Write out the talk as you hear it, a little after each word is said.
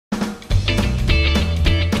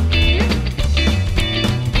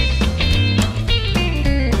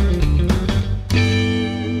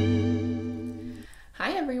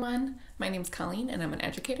name's Colleen and I'm an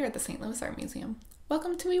educator at the St. Louis Art Museum.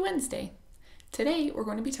 Welcome to Wednesday. Today we're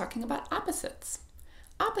going to be talking about opposites.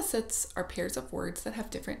 Opposites are pairs of words that have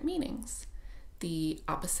different meanings. The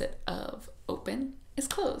opposite of open is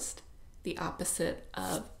closed. The opposite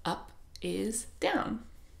of up is down.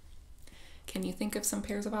 Can you think of some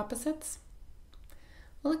pairs of opposites?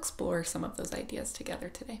 We'll explore some of those ideas together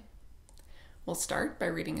today. We'll start by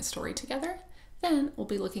reading a story together, then we'll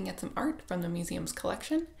be looking at some art from the museum's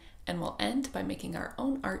collection, and we'll end by making our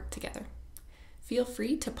own art together. Feel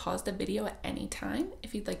free to pause the video at any time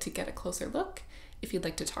if you'd like to get a closer look, if you'd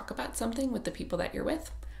like to talk about something with the people that you're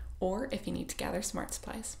with, or if you need to gather some art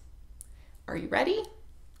supplies. Are you ready?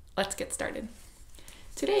 Let's get started.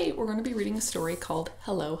 Today we're going to be reading a story called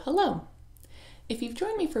Hello, Hello. If you've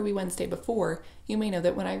joined me for Wee Wednesday before, you may know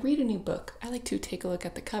that when I read a new book, I like to take a look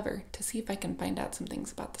at the cover to see if I can find out some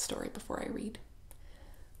things about the story before I read.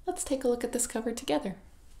 Let's take a look at this cover together.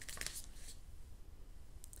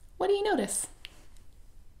 What do you notice?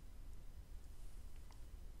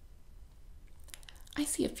 I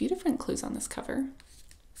see a few different clues on this cover.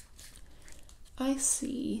 I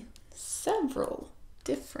see several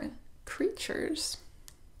different creatures,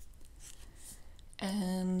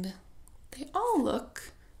 and they all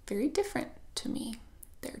look very different to me.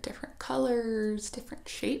 They're different colors, different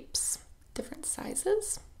shapes, different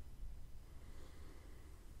sizes.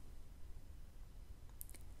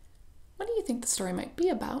 What do you think the story might be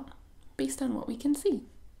about based on what we can see?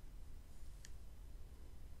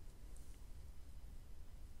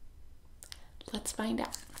 Let's find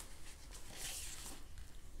out.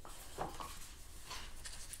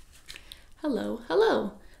 Hello,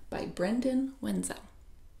 Hello by Brendan Wenzel.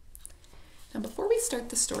 Now, before we start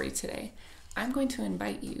the story today, I'm going to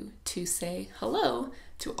invite you to say hello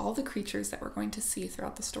to all the creatures that we're going to see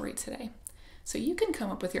throughout the story today. So you can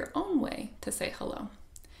come up with your own way to say hello.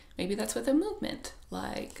 Maybe that's with a movement,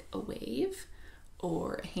 like a wave,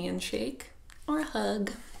 or a handshake, or a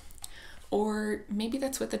hug. Or maybe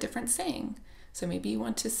that's with a different saying. So maybe you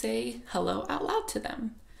want to say hello out loud to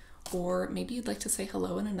them. Or maybe you'd like to say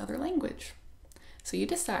hello in another language. So you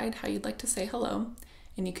decide how you'd like to say hello,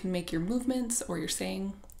 and you can make your movements or your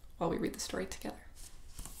saying while we read the story together.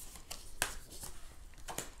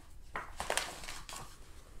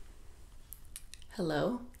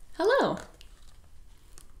 Hello, hello.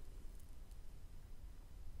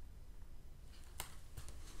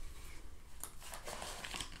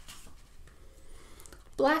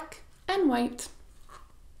 Black and white.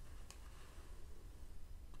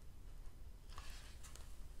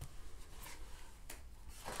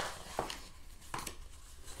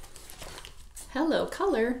 Hello,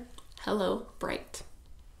 color. Hello, bright.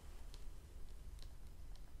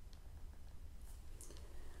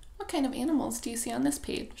 What kind of animals do you see on this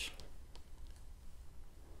page?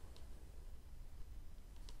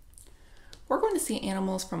 We're going to see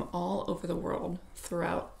animals from all over the world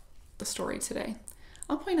throughout the story today.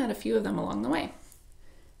 I'll point out a few of them along the way.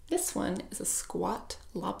 This one is a squat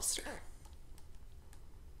lobster.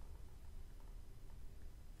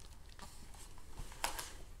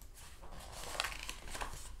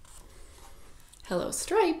 Hello,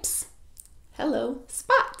 stripes. Hello,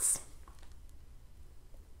 spots.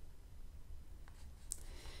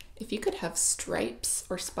 If you could have stripes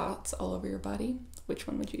or spots all over your body, which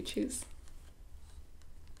one would you choose?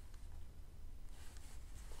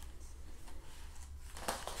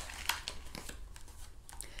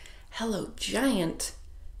 Hello, giant.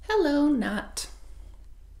 Hello, knot.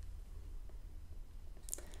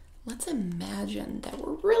 Let's imagine that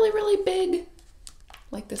we're really, really big,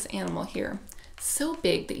 like this animal here. So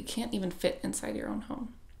big that you can't even fit inside your own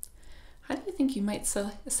home. How do you think you might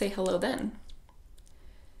say hello then?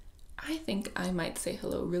 I think I might say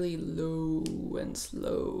hello really low and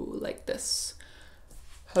slow, like this.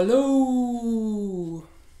 Hello!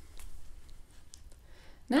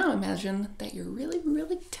 Now imagine that you're really,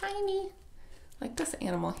 really tiny, like this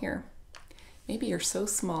animal here. Maybe you're so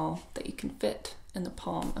small that you can fit in the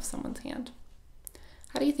palm of someone's hand.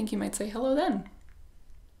 How do you think you might say hello then?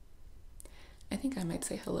 I think I might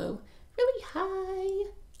say hello really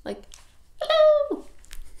high, like hello!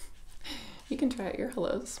 You can try out your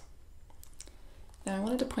hellos. Now I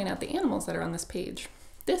wanted to point out the animals that are on this page.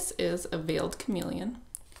 This is a veiled chameleon,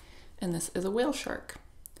 and this is a whale shark.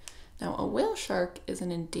 Now, a whale shark is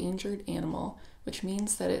an endangered animal, which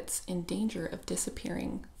means that it's in danger of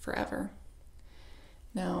disappearing forever.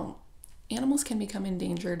 Now, animals can become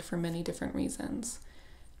endangered for many different reasons,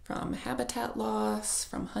 from habitat loss,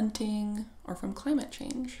 from hunting, or from climate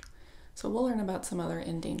change. So we'll learn about some other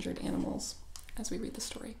endangered animals as we read the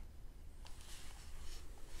story.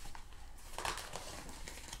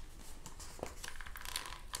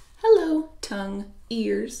 tongue,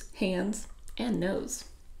 ears, hands, and nose.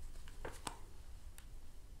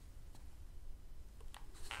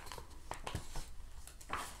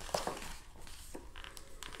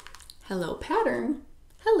 Hello pattern,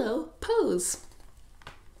 hello pose.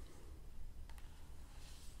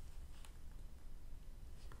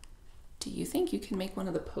 Do you think you can make one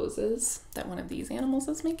of the poses that one of these animals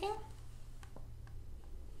is making?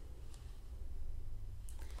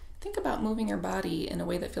 Think about moving your body in a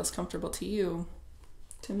way that feels comfortable to you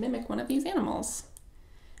to mimic one of these animals.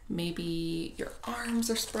 Maybe your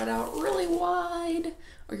arms are spread out really wide,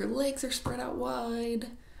 or your legs are spread out wide,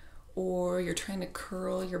 or you're trying to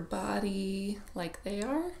curl your body like they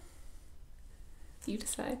are. You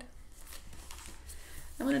decide.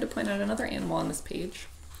 I wanted to point out another animal on this page.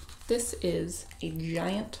 This is a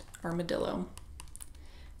giant armadillo.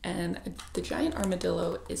 And the giant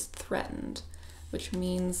armadillo is threatened, which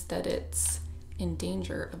means that it's in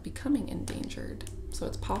danger of becoming endangered. So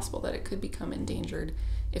it's possible that it could become endangered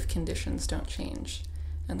if conditions don't change.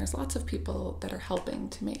 And there's lots of people that are helping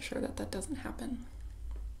to make sure that that doesn't happen.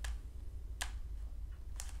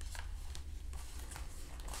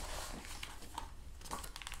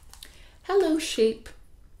 Hello shape,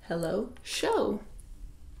 hello show.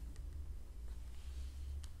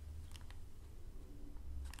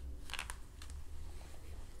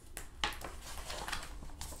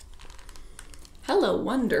 Hello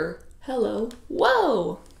wonder, hello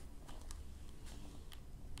whoa.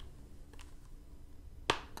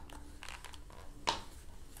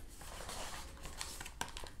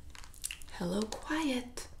 Hello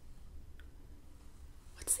quiet.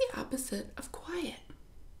 What's the opposite of quiet?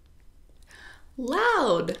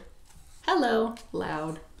 Loud. Hello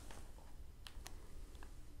loud.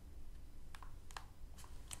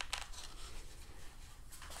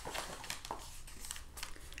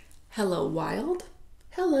 Hello wild,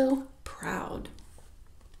 hello proud.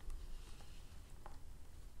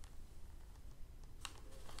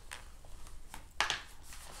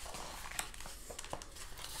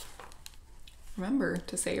 Remember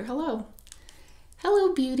to say your hello.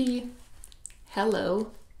 Hello beauty,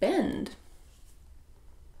 hello bend.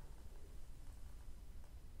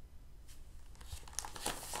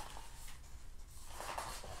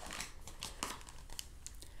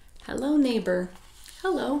 Hello neighbor,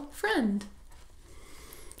 hello friend.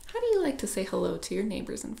 How do you like to say hello to your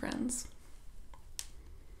neighbors and friends?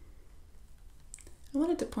 I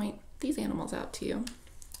wanted to point these animals out to you.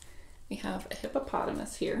 We have a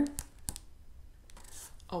hippopotamus here,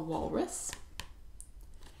 a walrus,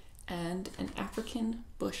 and an African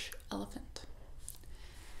bush elephant.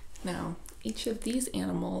 Now, each of these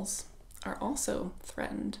animals are also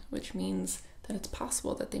threatened, which means that it's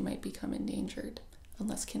possible that they might become endangered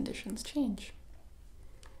unless conditions change.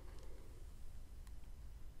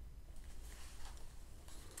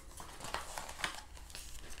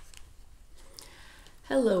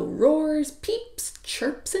 Hello roars, peeps,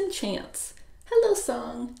 chirps, and chants. Hello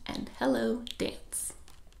song, and hello dance.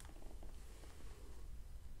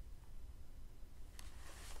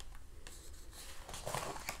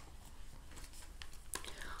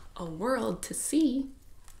 A world to see.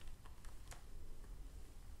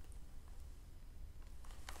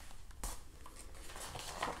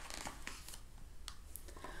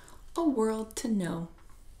 A world to know.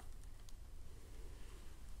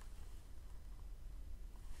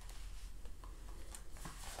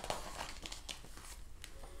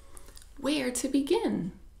 Where to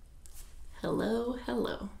begin? Hello,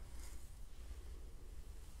 hello.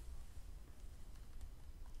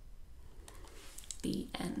 The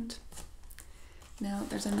end. Now,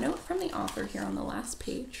 there's a note from the author here on the last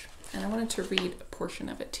page, and I wanted to read a portion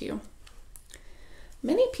of it to you.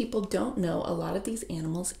 Many people don't know a lot of these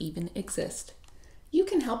animals even exist. You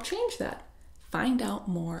can help change that. Find out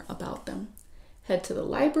more about them. Head to the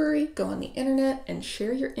library, go on the internet, and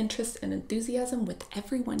share your interest and enthusiasm with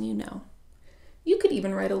everyone you know. You could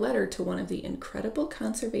even write a letter to one of the incredible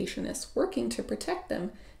conservationists working to protect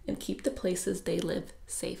them and keep the places they live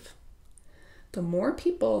safe. The more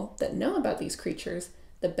people that know about these creatures,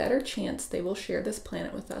 the better chance they will share this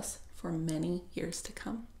planet with us for many years to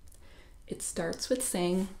come. It starts with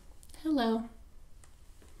saying hello.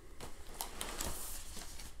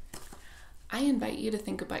 I invite you to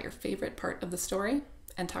think about your favorite part of the story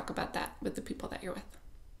and talk about that with the people that you're with.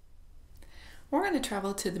 We're going to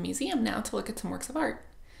travel to the museum now to look at some works of art.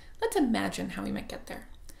 Let's imagine how we might get there.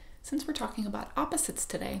 Since we're talking about opposites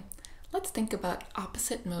today, let's think about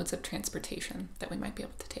opposite modes of transportation that we might be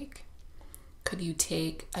able to take. Could you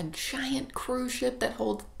take a giant cruise ship that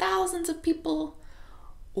holds thousands of people?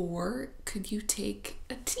 Or could you take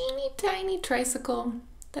a teeny tiny tricycle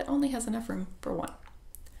that only has enough room for one?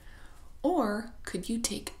 Or could you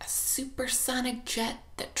take a supersonic jet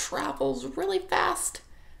that travels really fast?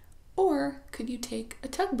 Or could you take a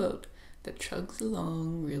tugboat that chugs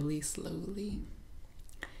along really slowly?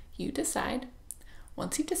 You decide.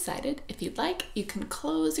 Once you've decided, if you'd like, you can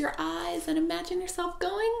close your eyes and imagine yourself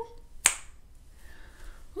going.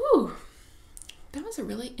 Ooh, that was a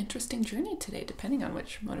really interesting journey today, depending on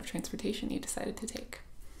which mode of transportation you decided to take.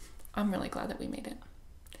 I'm really glad that we made it.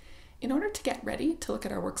 In order to get ready to look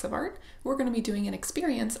at our works of art, we're going to be doing an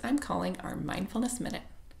experience I'm calling our Mindfulness Minute.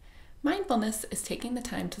 Mindfulness is taking the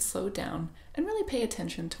time to slow down and really pay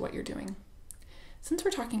attention to what you're doing. Since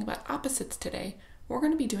we're talking about opposites today, we're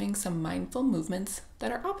going to be doing some mindful movements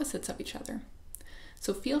that are opposites of each other.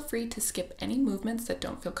 So feel free to skip any movements that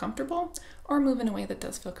don't feel comfortable or move in a way that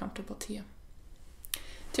does feel comfortable to you.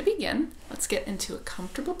 To begin, let's get into a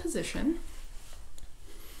comfortable position.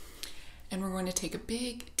 And we're going to take a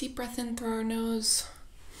big, deep breath in through our nose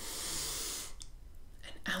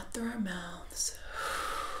and out through our mouths.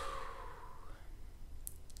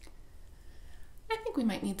 I think we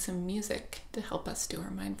might need some music to help us do our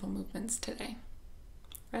mindful movements today.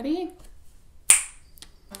 Ready?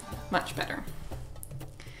 Much better.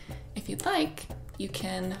 If you'd like, you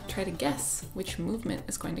can try to guess which movement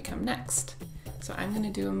is going to come next. So I'm going to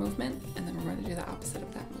do a movement, and then we're going to do the opposite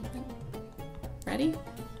of that movement. Ready?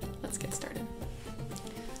 Let's get started.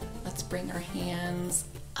 Let's bring our hands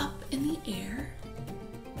up in the air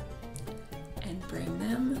and bring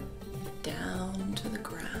them down to the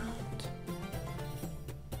ground.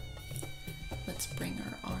 Let's bring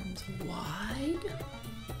our arms wide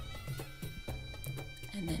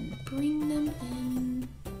and then bring them in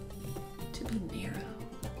to be narrow.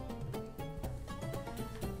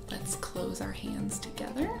 Let's close our hands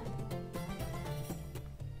together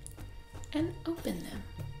and open them.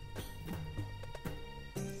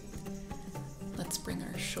 Let's bring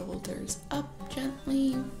our shoulders up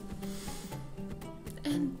gently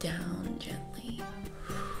and down gently.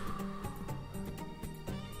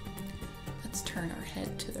 Let's turn our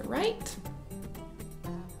head to the right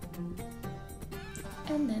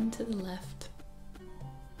and then to the left.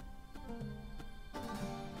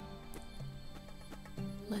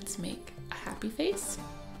 Let's make a happy face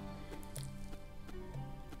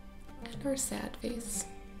and our sad face.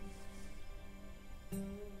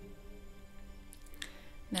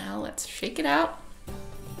 Now let's shake it out.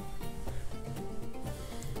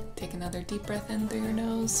 Take another deep breath in through your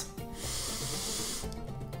nose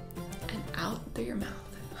and out through your mouth.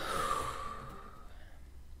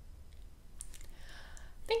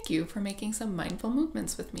 Thank you for making some mindful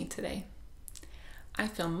movements with me today. I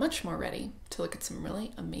feel much more ready to look at some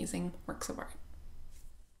really amazing works of art.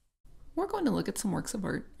 We're going to look at some works of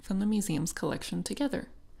art from the museum's collection together.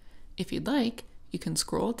 If you'd like, you can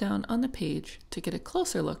scroll down on the page to get a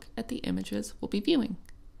closer look at the images we'll be viewing.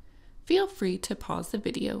 Feel free to pause the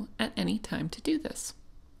video at any time to do this.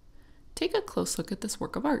 Take a close look at this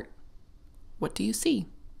work of art. What do you see?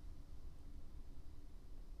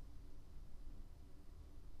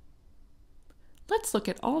 Let's look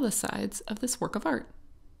at all the sides of this work of art.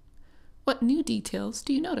 What new details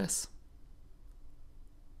do you notice?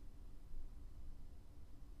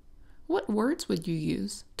 What words would you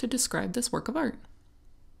use to describe this work of art?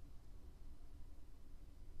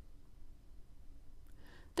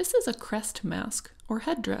 This is a crest mask or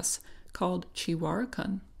headdress called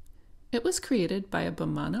Chiwarakan. It was created by a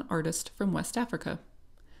Bamana artist from West Africa.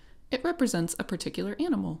 It represents a particular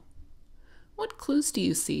animal. What clues do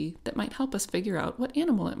you see that might help us figure out what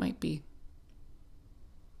animal it might be?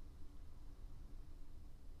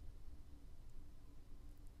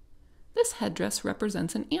 This headdress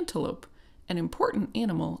represents an antelope, an important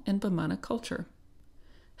animal in Bamana culture.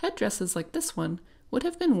 Headdresses like this one would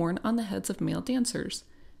have been worn on the heads of male dancers,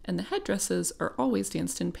 and the headdresses are always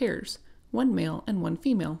danced in pairs, one male and one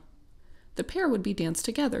female. The pair would be danced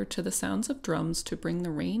together to the sounds of drums to bring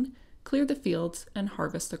the rain, clear the fields, and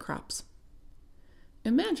harvest the crops.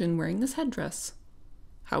 Imagine wearing this headdress.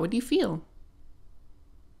 How would you feel?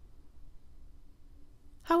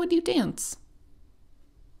 How would you dance?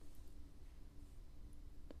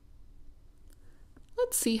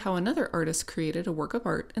 Let's see how another artist created a work of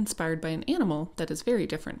art inspired by an animal that is very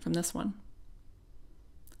different from this one.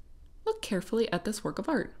 Look carefully at this work of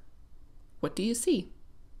art. What do you see?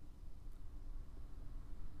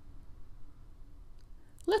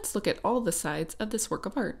 Let's look at all the sides of this work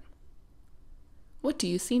of art. What do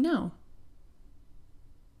you see now?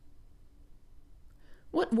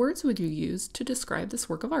 What words would you use to describe this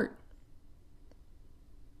work of art?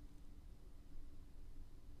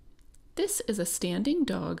 This is a standing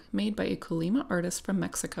dog made by a Colima artist from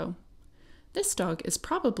Mexico. This dog is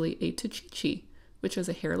probably a Tachichi, which is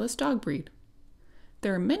a hairless dog breed.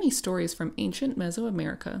 There are many stories from ancient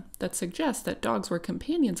Mesoamerica that suggest that dogs were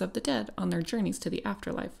companions of the dead on their journeys to the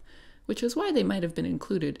afterlife, which is why they might have been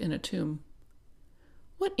included in a tomb.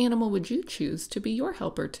 What animal would you choose to be your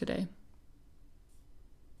helper today?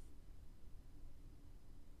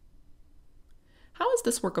 How is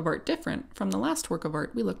this work of art different from the last work of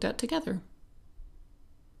art we looked at together?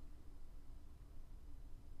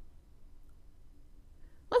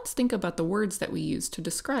 Let's think about the words that we use to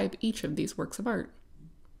describe each of these works of art.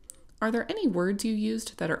 Are there any words you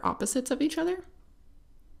used that are opposites of each other?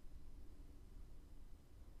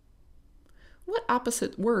 What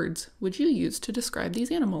opposite words would you use to describe these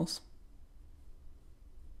animals?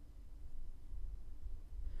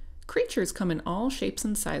 Creatures come in all shapes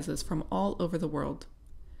and sizes from all over the world.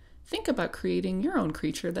 Think about creating your own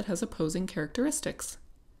creature that has opposing characteristics.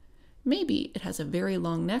 Maybe it has a very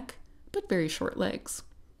long neck, but very short legs.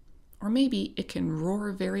 Or maybe it can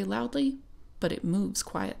roar very loudly, but it moves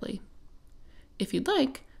quietly. If you'd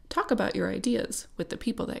like, talk about your ideas with the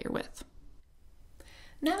people that you're with.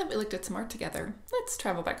 Now that we looked at some art together, let's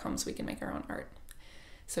travel back home so we can make our own art.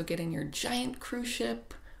 So get in your giant cruise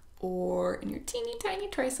ship, or in your teeny tiny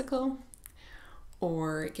tricycle,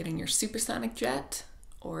 or get in your supersonic jet,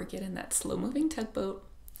 or get in that slow-moving tugboat,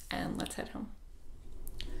 and let's head home.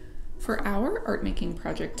 For our art making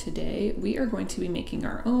project today, we are going to be making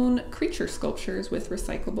our own creature sculptures with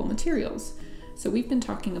recyclable materials. So we've been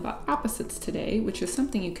talking about opposites today, which is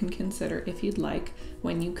something you can consider if you'd like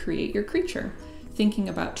when you create your creature. Thinking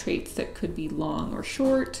about traits that could be long or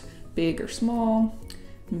short, big or small.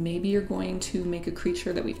 Maybe you're going to make a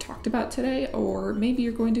creature that we've talked about today, or maybe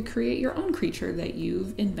you're going to create your own creature that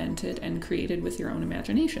you've invented and created with your own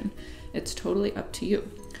imagination. It's totally up to you.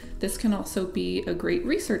 This can also be a great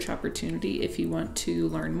research opportunity if you want to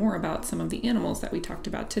learn more about some of the animals that we talked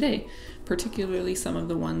about today, particularly some of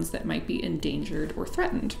the ones that might be endangered or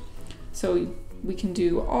threatened. So we can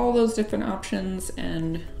do all those different options,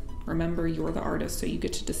 and remember, you're the artist, so you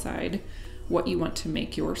get to decide what you want to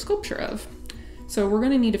make your sculpture of. So we're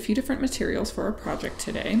going to need a few different materials for our project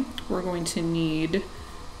today. We're going to need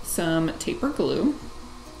some tape or glue,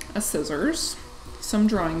 a scissors, some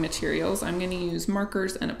drawing materials. I'm going to use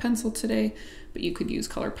markers and a pencil today, but you could use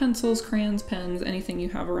colored pencils, crayons, pens, anything you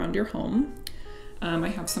have around your home. I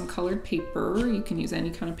have some colored paper. You can use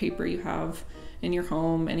any kind of paper you have in your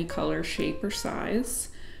home, any color, shape, or size.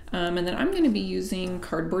 And then I'm going to be using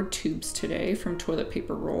cardboard tubes today from toilet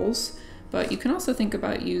paper rolls, but you can also think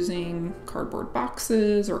about using cardboard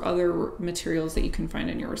boxes or other materials that you can find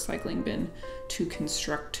in your recycling bin to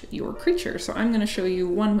construct your creature. So I'm going to show you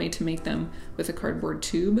one way to make them with a cardboard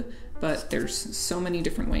tube, but there's so many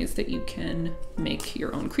different ways that you can make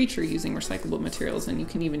your own creature using recyclable materials, and you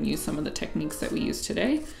can even use some of the techniques that we use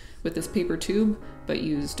today with this paper tube, but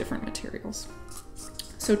use different materials.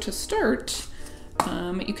 So to start,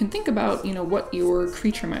 you can think about, what your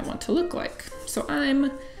creature might want to look like. So I'm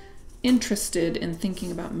interested in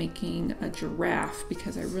thinking about making a giraffe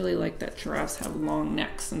because I really like that giraffes have long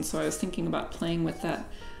necks. And so I was thinking about playing with that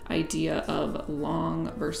idea of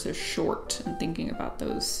long versus short and thinking about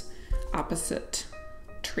those opposite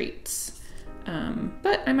traits.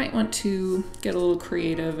 But I might want to get a little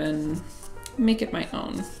creative and make it my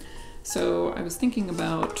own. So I was thinking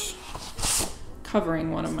about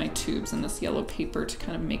covering one of my tubes in this yellow paper to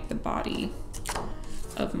kind of make the body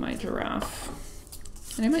of my giraffe.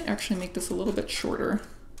 And I might actually make this a little bit shorter.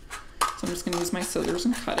 So I'm just going to use my scissors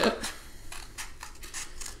and cut it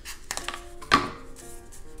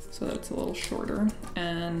so that it's a little shorter.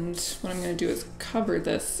 And what I'm going to do is cover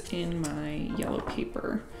this in my yellow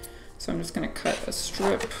paper. So I'm just going to cut a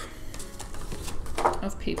strip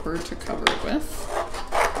of paper to cover it with.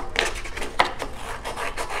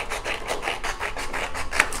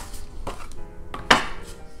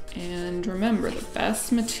 And remember, the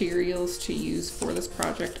best materials to use for this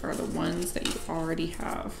project are the ones that you already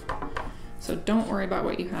have. So don't worry about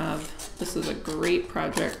what you have. This is a great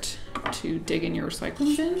project to dig in your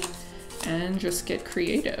recycling bin and just get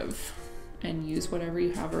creative and use whatever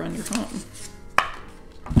you have around your home.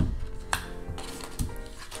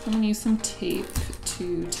 I'm going to use some tape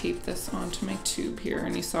to tape this onto my tube here.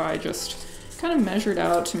 And you saw I just kind of measured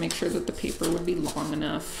out to make sure that the paper would be long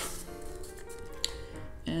enough.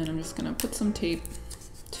 And I'm just gonna put some tape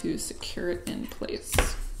to secure it in place.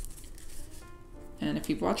 And if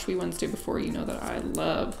you've watched Wee Wednesday before, you know that I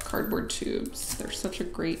love cardboard tubes. They're such a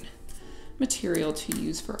great material to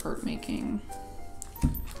use for art making.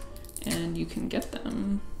 And you can get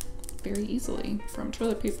them very easily from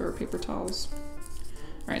toilet paper or paper towels.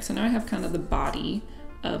 All right, so now I have kind of the body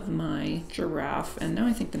of my giraffe, and now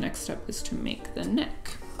I think the next step is to make the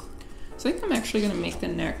neck. So I think I'm actually gonna make the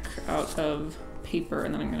neck out of paper,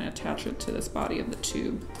 and then I'm gonna attach it to this body of the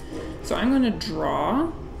tube. So I'm gonna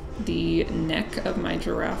draw the neck of my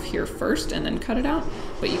giraffe here first and then cut it out,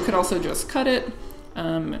 but you could also just cut it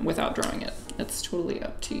without drawing it. It's totally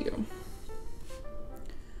up to you.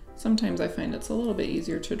 Sometimes I find it's a little bit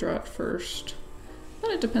easier to draw it first,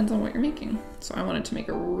 but it depends on what you're making. So I wanted to make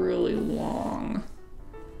a really long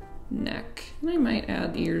neck, and I might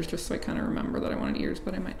add ears just so I kind of remember that I wanted ears,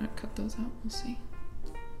 but I might not cut those out. We'll see.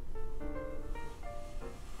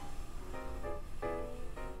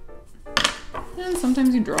 And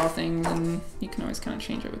sometimes you draw things and you can always kind of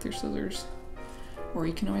change it with your scissors, or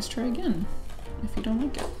you can always try again if you don't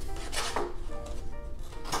like it.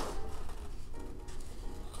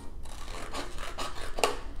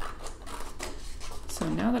 So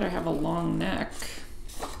now that I have a long neck,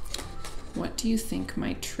 what do you think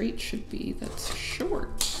my trait should be that's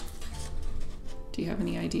short? Do you have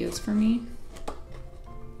any ideas for me?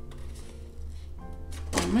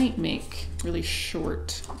 I might make really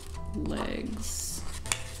short legs.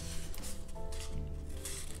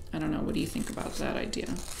 I don't know, what do you think about that idea?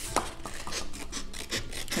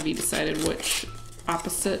 Have you decided which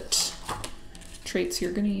opposite traits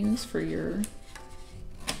you're going to use for your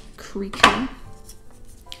creature?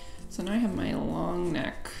 So now I have my long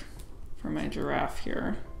neck for my giraffe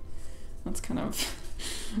here. That's kind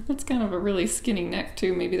of a really skinny neck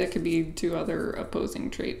too. Maybe that could be two other opposing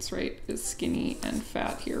traits, right? Is skinny and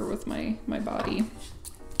fat here with my body.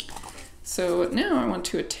 So now I want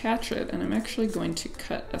to attach it, and I'm actually going to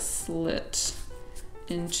cut a slit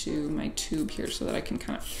into my tube here so that I can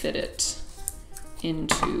kind of fit it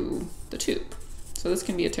into the tube. So this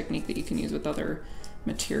can be a technique that you can use with other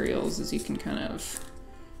materials, is you can kind of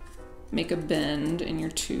make a bend in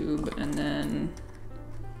your tube and then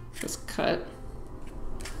just cut.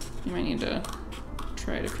 You might need to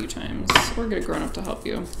try it a few times or get a grown-up to help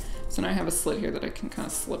you. So now I have a slit here that I can kind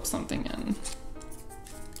of slip something in.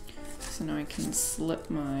 So now I can slip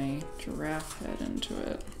my giraffe head into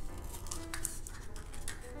it.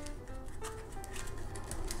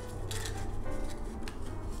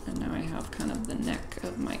 And now I have kind of the neck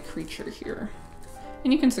of my creature here.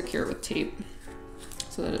 And you can secure it with tape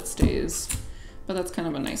so that it stays, but that's kind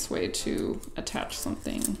of a nice way to attach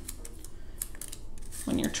something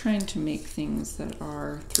when you're trying to make things that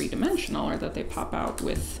are three-dimensional or that they pop out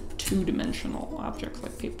with two-dimensional objects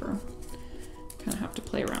like paper. Kind of have to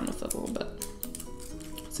play around with it a little bit.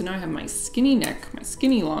 So now I have my skinny neck, my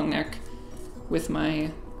skinny long neck, with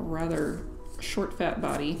my rather short fat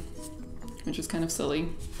body, which is kind of silly,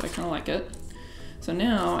 but I kind of like it. So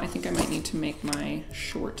now I think I might need to make my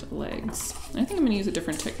short legs. And I think I'm gonna use a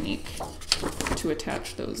different technique to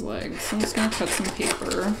attach those legs. So I'm just gonna cut some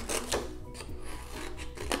paper.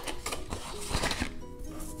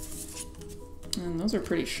 And those are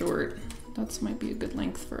pretty short. That might be a good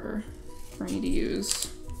length for me to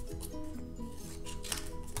use.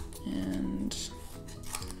 And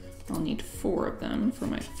I'll need 4 of them for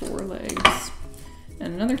my 4 legs.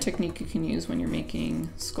 And another technique you can use when you're making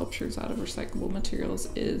sculptures out of recyclable materials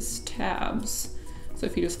is tabs. So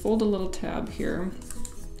if you just fold a little tab here,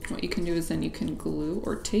 what you can do is then you can glue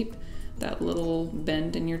or tape that little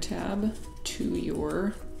bend in your tab to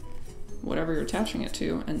your whatever you're attaching it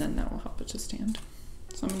to, and then that will help it to stand.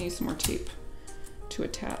 So I'm gonna use some more tape to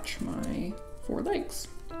attach my 4 legs.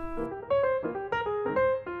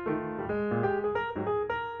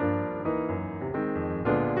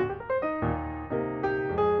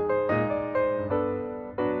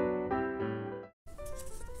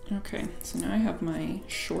 Okay, so now I have my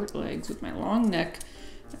short legs with my long neck,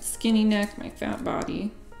 my skinny neck, my fat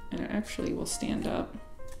body, and it actually will stand up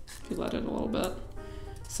if you let it a little bit.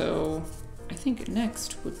 So I think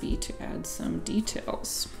next would be to add some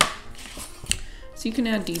details. So you can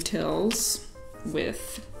add details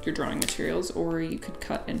with your drawing materials, or you could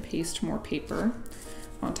cut and paste more paper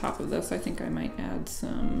on top of this. I think I might add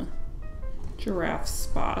some giraffe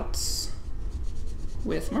spots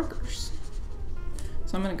with markers.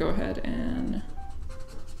 So I'm gonna go ahead and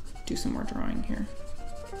do some more drawing here.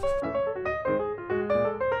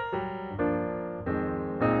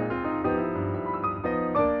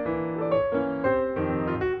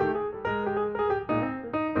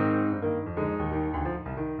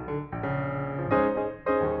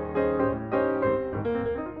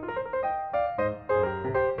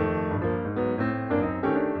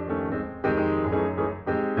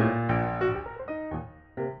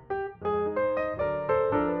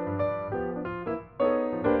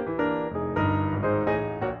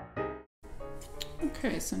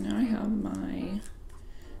 so now I have my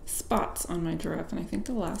spots on my giraffe, and I think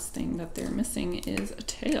the last thing that they're missing is a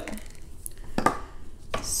tail.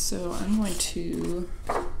 So I'm going to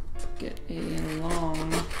get a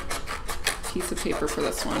long piece of paper for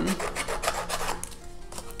this one.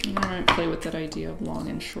 And I might play with that idea of long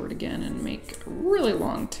and short again and make a really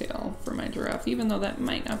long tail for my giraffe, even though that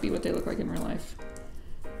might not be what they look like in real life.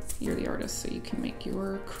 You're the artist, so you can make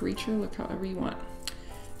your creature look however you want.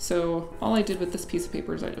 So all I did with this piece of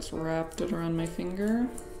paper is I just wrapped it around my finger,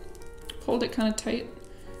 pulled it kind of tight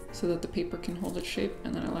so that the paper can hold its shape,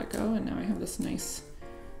 and then I let go, and now I have this nice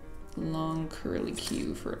long curly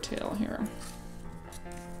cue for a tail here.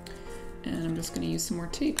 And I'm just going to use some more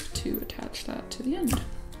tape to attach that to the end.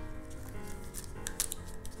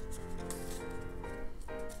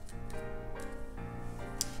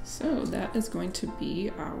 So that is going to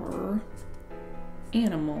be our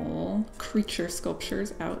animal creature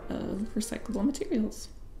sculptures out of recyclable materials.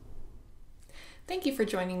 Thank you for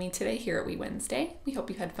joining me today here at We Wednesday. We hope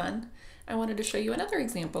you had fun. I wanted to show you another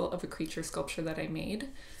example of a creature sculpture that I made.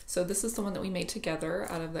 So this is the one that we made together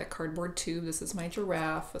out of that cardboard tube. This is my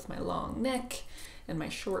giraffe with my long neck and my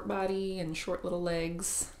short body and short little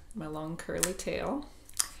legs, my long curly tail.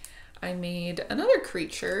 I made another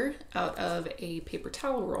creature out of a paper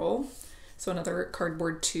towel roll, so another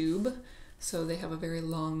cardboard tube. So they have a very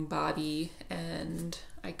long body, and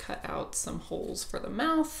I cut out some holes for the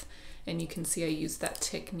mouth, and you can see I used that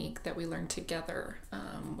technique that we learned together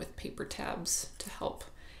with paper tabs to help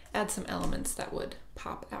add some elements that would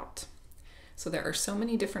pop out. So there are so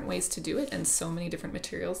many different ways to do it and so many different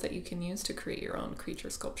materials that you can use to create your own creature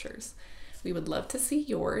sculptures. We would love to see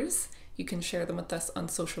yours. You can share them with us on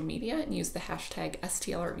social media and use the hashtag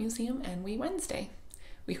 #STLArtMuseum and We Wednesday.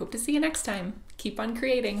 We hope to see you next time. Keep on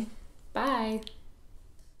creating. Bye.